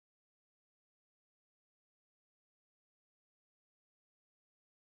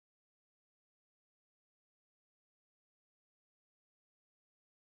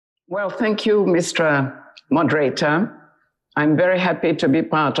Well, thank you, Mr. Moderator. I'm very happy to be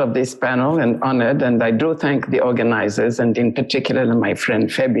part of this panel and honored, and I do thank the organizers, and in particular my friend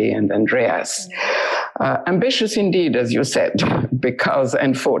Febi and Andreas. Ambitious indeed, as you said, because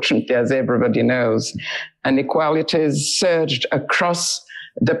unfortunately, as everybody knows, inequalities surged across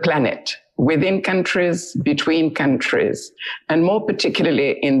the planet, within countries, between countries, and more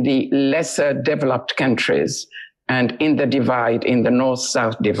particularly in the lesser developed countries and in the divide, in the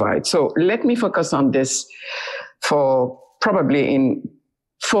North-South divide. So let me focus on this for probably in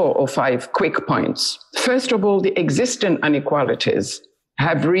 4 or 5 quick points. First of all, the existing inequalities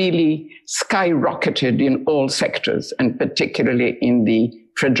have really skyrocketed in all sectors, and particularly in the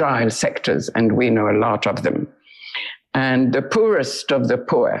fragile sectors, and we know a lot of them. And the poorest of the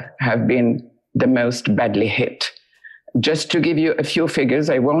poor have been the most badly hit. Just to give you a few figures,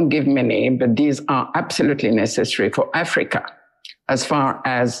 I won't give many, but these are absolutely necessary for Africa. As far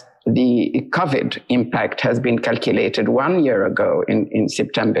as the COVID impact has been calculated 1 year ago in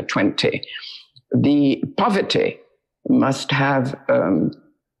September 20, the poverty must have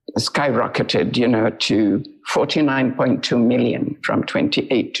skyrocketed, to 49.2 million from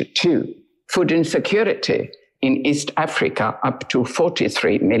 28 to 2. Food insecurity in East Africa up to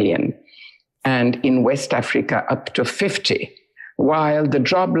 43 million, and in West Africa up to 50, while the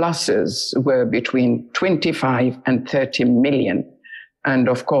job losses were between 25 and 30 million. And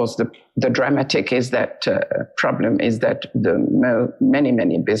of course, the dramatic is that problem is that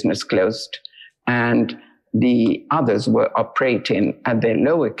many business closed, and the others were operating at their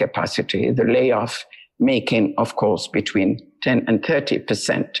lower capacity, the layoff making, of course, between 10 and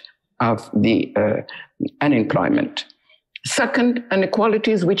 30% of the unemployment. Second,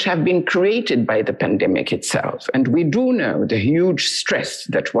 inequalities which have been created by the pandemic itself. And we do know the huge stress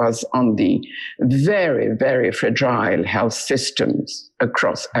that was on the very fragile health systems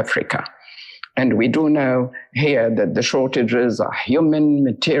across Africa. And we do know here that the shortages are human,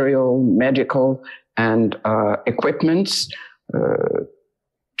 material, medical, and equipments.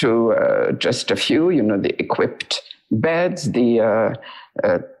 To just a few, the equipped beds, the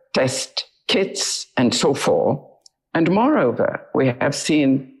test kits, and so forth. And moreover, we have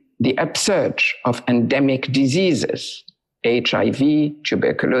seen the upsurge of endemic diseases, HIV,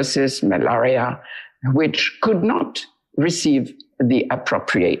 tuberculosis, malaria, which could not receive the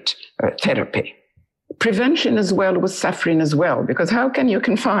appropriate therapy. Prevention as well was suffering as well, because how can you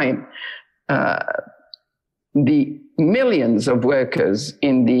confine the millions of workers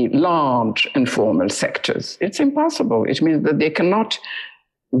in the large informal sectors? It's impossible. It means that they cannot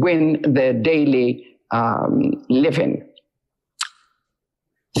win their daily living.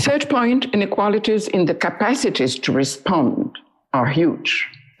 Third point, inequalities in the capacities to respond are huge,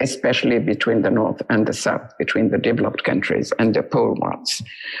 especially between the North and the South, between the developed countries and the poor ones.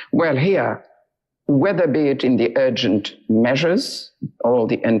 Well, here, whether be it in the urgent measures, all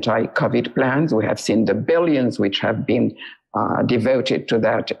the anti-COVID plans, we have seen the billions which have been devoted to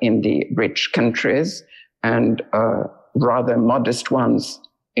that in the rich countries, and rather modest ones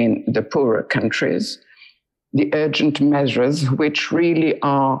in the poorer countries, the urgent measures which really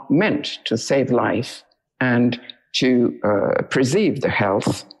are meant to save life and to preserve the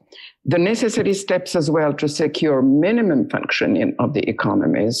health, the necessary steps as well to secure minimum functioning of the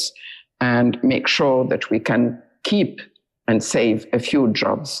economies and make sure that we can keep and save a few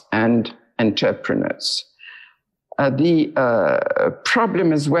jobs and entrepreneurs. The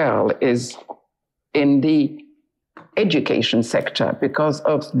problem as well is in the education sector because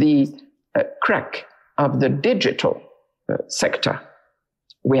of the crack of the digital sector.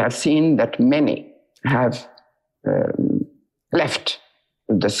 We have seen that many have left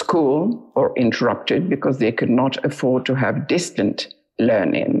the school or interrupted because they could not afford to have distant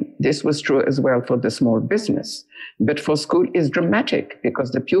learning. This was true as well for the small business. But for school is dramatic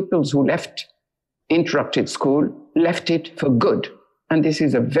because the pupils who interrupted school, left it for good. And this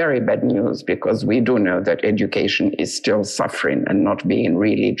is a very bad news because we do know that education is still suffering and not being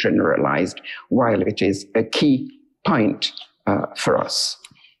really generalized, while it is a key point for us.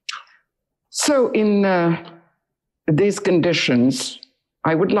 So in these conditions,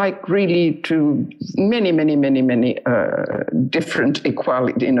 I would like really to many different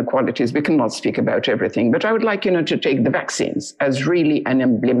inequalities. We cannot speak about everything, but I would like, to take the vaccines as really an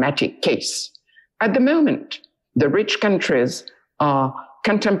emblematic case. At the moment, the rich countries are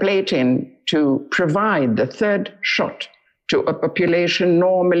contemplating to provide the third shot to a population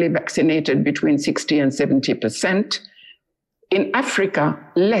normally vaccinated between 60 and 70%. In Africa,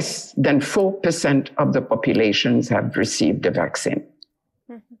 less than 4% of the populations have received the vaccine.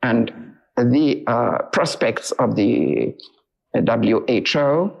 And the prospects of the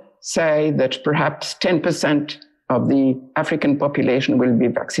WHO say that perhaps 10% of the African population will be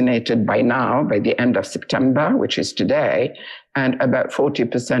vaccinated by now, by the end of September, which is today, and about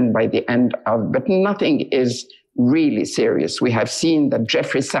 40% by the end of, but nothing is really serious. We have seen that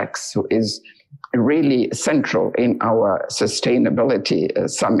Jeffrey Sachs, who is really central in our sustainability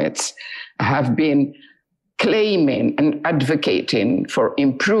summits, have been claiming and advocating for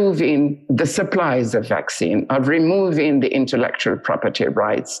improving the supplies of vaccine, of removing the intellectual property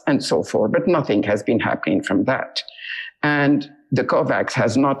rights and so forth, but nothing has been happening from that. And the COVAX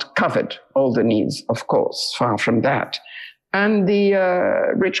has not covered all the needs, of course, far from that. And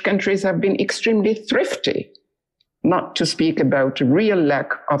the rich countries have been extremely thrifty, not to speak about real lack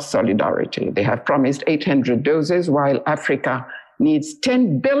of solidarity. They have promised 800 doses, while Africa needs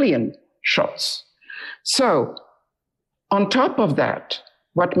 10 billion shots. So, on top of that,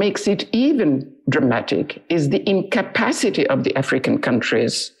 what makes it even dramatic is the incapacity of the African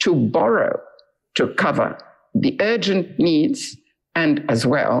countries to borrow to cover the urgent needs and as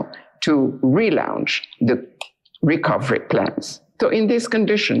well to relaunch the recovery plans. So in this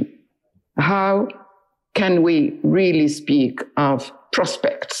condition, how can we really speak of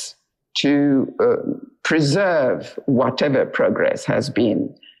prospects to preserve whatever progress has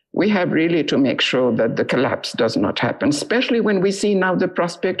been? We have really to make sure that the collapse does not happen, especially when we see now the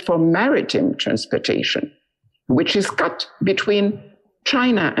prospect for maritime transportation, which is cut between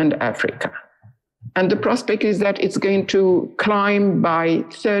China and Africa. And the prospect is that it's going to climb by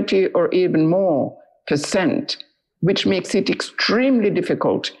 30 or even more %, which makes it extremely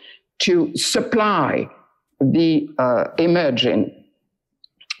difficult to supply the emerging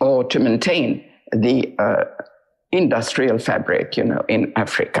or to maintain the industrial fabric, in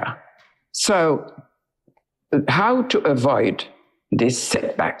Africa. So how to avoid these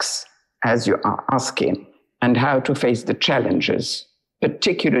setbacks, as you are asking, and how to face the challenges,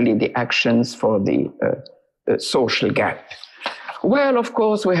 particularly the actions for the social gap? Well, of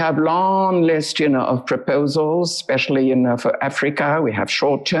course, we have long list, of proposals, especially, for Africa. We have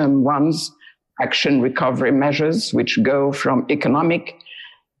short-term ones, action recovery measures, which go from economic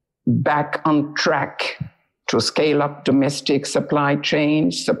back on track to scale up domestic supply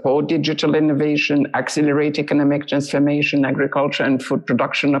chains, support digital innovation, accelerate economic transformation, agriculture and food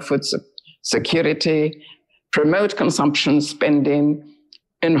production of food security, promote consumption spending,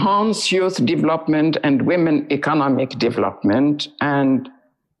 enhance youth development and women economic development, and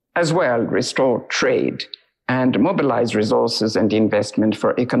as well restore trade and mobilize resources and investment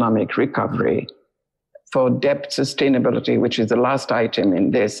for economic recovery, for debt sustainability, which is the last item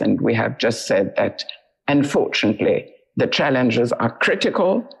in this. And we have just said that, unfortunately, the challenges are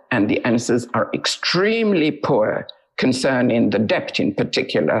critical and the answers are extremely poor concerning the debt in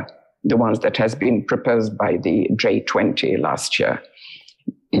particular, the ones that has been proposed by the G20 last year.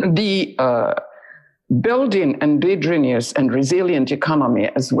 The building indigenous and resilient economy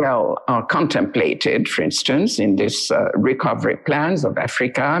as well are contemplated, for instance, in this recovery plans of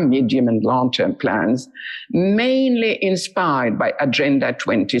Africa, medium and long-term plans, mainly inspired by Agenda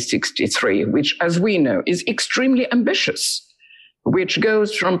 2063, which, as we know, is extremely ambitious, which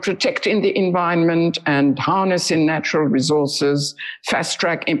goes from protecting the environment and harnessing natural resources,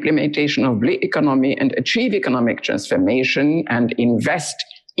 fast-track implementation of blue economy and achieve economic transformation and invest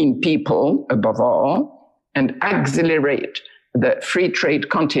in people above all, and accelerate the free trade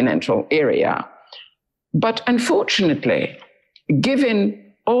continental area. But unfortunately,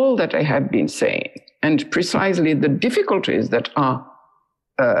 given all that I have been saying, and precisely the difficulties that are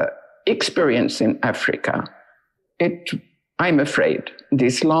experienced in Africa, I'm afraid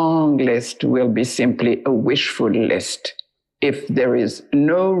this long list will be simply a wishful list if there is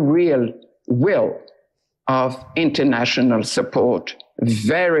no real will of international support,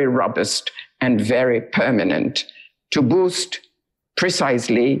 very robust and very permanent, to boost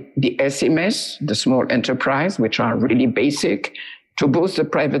precisely the SMEs, the small enterprise, which are really basic, to boost the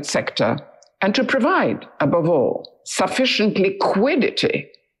private sector, and to provide, above all, sufficient liquidity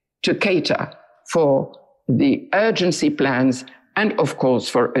to cater for the urgency plans and, of course,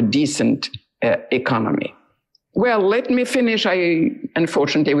 for a decent economy. Well, let me finish.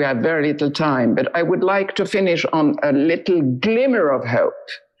 Unfortunately, we have very little time, but I would like to finish on a little glimmer of hope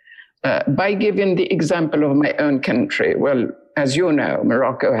by giving the example of my own country. Well, as you know,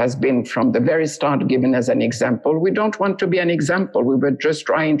 Morocco has been from the very start given as an example. We don't want to be an example. We were just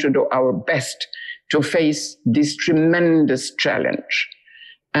trying to do our best to face this tremendous challenge.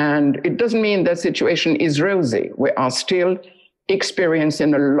 And it doesn't mean that situation is rosy. We are still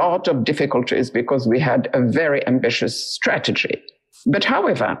experiencing a lot of difficulties because we had a very ambitious strategy. But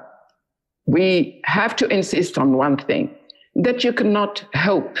however, we have to insist on one thing. that you cannot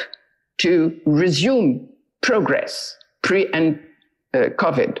hope to resume progress pre and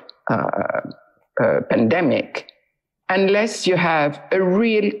COVID pandemic unless you have a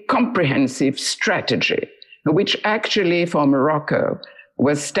real comprehensive strategy, which actually for Morocco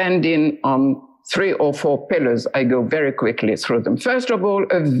was standing on 3 or 4 pillars. I go very quickly through them. First of all,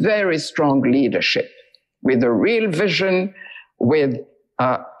 a very strong leadership with a real vision, with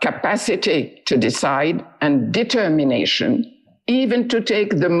capacity to decide and determination, even to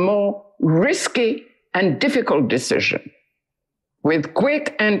take the more risky and difficult decision. With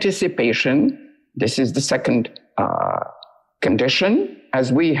quick anticipation, this is the second condition,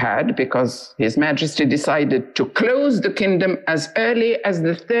 as we had, because His Majesty decided to close the kingdom as early as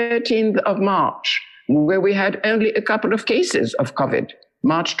the 13th of March, where we had only a couple of cases of COVID,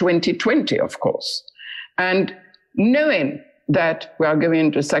 March 2020, of course. And knowing that we are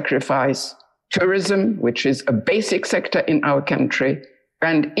going to sacrifice tourism, which is a basic sector in our country,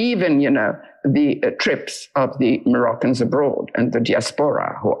 and even, the trips of the Moroccans abroad and the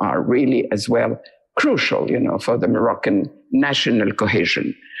diaspora, who are really as well crucial, for the Moroccan national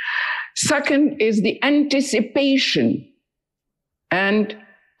cohesion. Second is the anticipation and,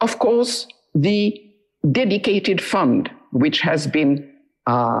 of course, the dedicated fund, which has been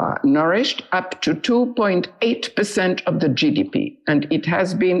nourished up to 2.8% of the GDP. And it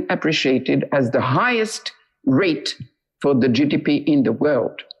has been appreciated as the highest rate for the GDP in the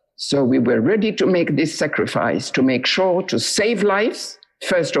world. So we were ready to make this sacrifice to make sure to save lives,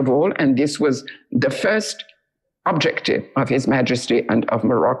 first of all, and this was the first objective of His Majesty and of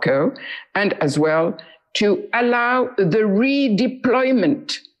Morocco, and as well to allow the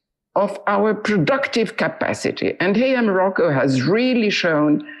redeployment of our productive capacity. And here Morocco has really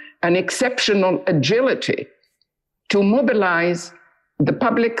shown an exceptional agility to mobilize the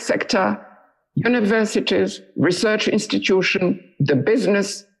public sector, universities, research institutions, the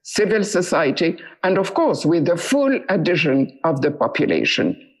business, civil society, and of course, with the full adhesion of the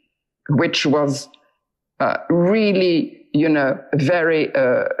population, which was really, very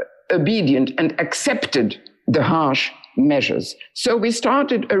obedient and accepted the harsh measures. So we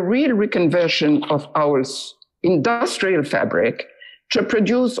started a real reconversion of our industrial fabric to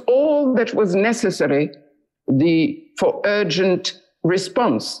produce all that was necessary for urgent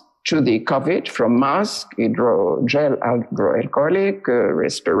response to the COVID, from mask, hydrogel, hydroalcoholic,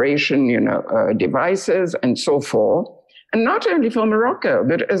 respiration, devices, and so forth. And not only for Morocco,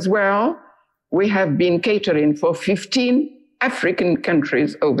 but as well, we have been catering for 15 African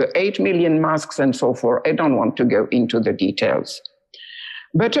countries, over 8 million masks and so forth. I don't want to go into the details.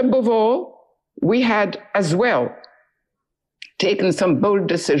 But above all, we had as well taken some bold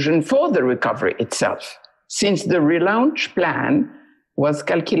decision for the recovery itself, since the relaunch plan was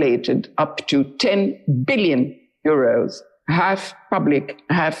calculated up to 10 billion euros, half public,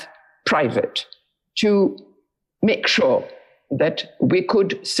 half private, to make sure that we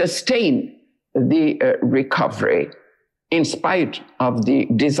could sustain the recovery in spite of the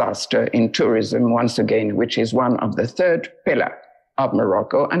disaster in tourism, once again, which is one of the third pillar of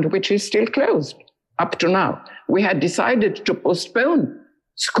Morocco and which is still closed up to now. We had decided to postpone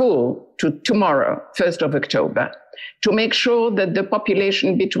school to tomorrow, 1st of October, to make sure that the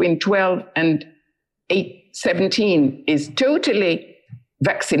population between 12 and 17 is totally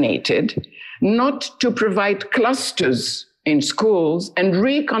vaccinated, not to provide clusters in schools and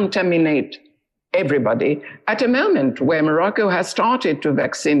recontaminate everybody at a moment where Morocco has started to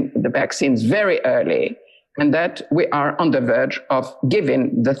vaccine the vaccines very early, and that we are on the verge of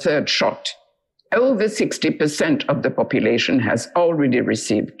giving the third shot. Over 60% of the population has already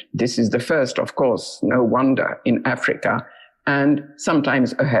received. This is the first, of course, no wonder, in Africa, and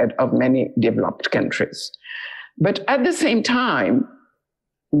sometimes ahead of many developed countries. But at the same time,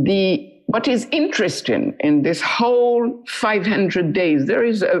 what is interesting in this whole 500 days, there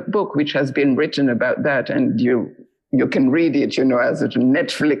is a book which has been written about that, and you can read it, as a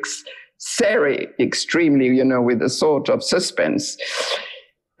Netflix series, extremely, with a sort of suspense.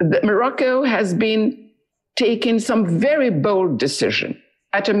 Morocco has been taking some very bold decision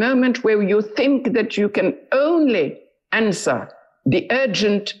at a moment where you think that you can only answer the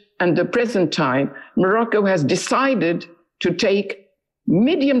urgent and the present time. Morocco has decided to take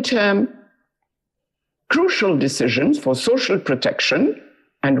medium-term crucial decisions for social protection,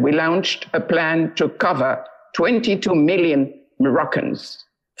 and we launched a plan to cover 22 million Moroccans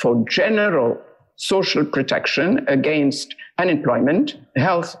for general social protection against unemployment,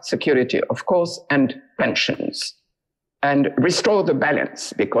 health security, of course, and pensions, and restore the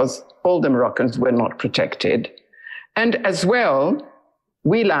balance because all the Moroccans were not protected. And as well,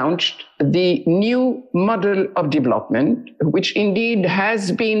 we launched the new model of development, which indeed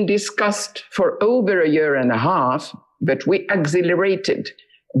has been discussed for over a year and a half, but we accelerated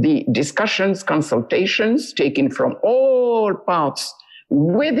the discussions, consultations taken from all parts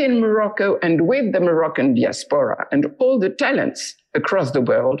within Morocco and with the Moroccan diaspora and all the talents across the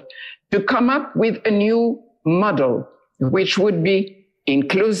world to come up with a new model, which would be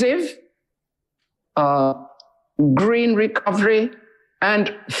inclusive, green recovery,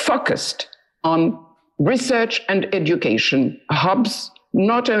 and focused on research and education hubs,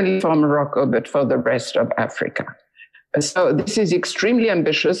 not only for Morocco, but for the rest of Africa. So this is extremely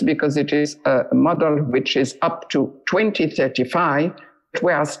ambitious because it is a model which is up to 2035.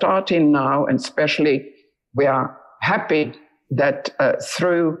 We are starting now, and especially we are happy that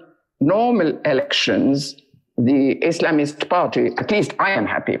through normal elections, the Islamist party, at least I am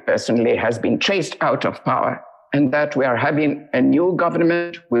happy personally, has been chased out of power, and that we are having a new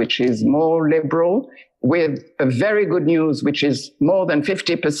government which is more liberal, with a very good news, which is more than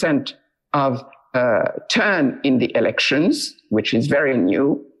 50% of turn in the elections, which is very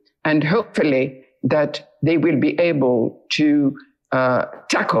new, and hopefully that they will be able to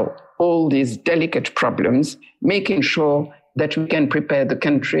tackle all these delicate problems, making sure that we can prepare the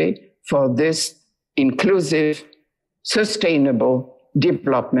country for this inclusive, sustainable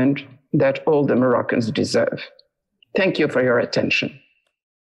development that all the Moroccans deserve. Thank you for your attention.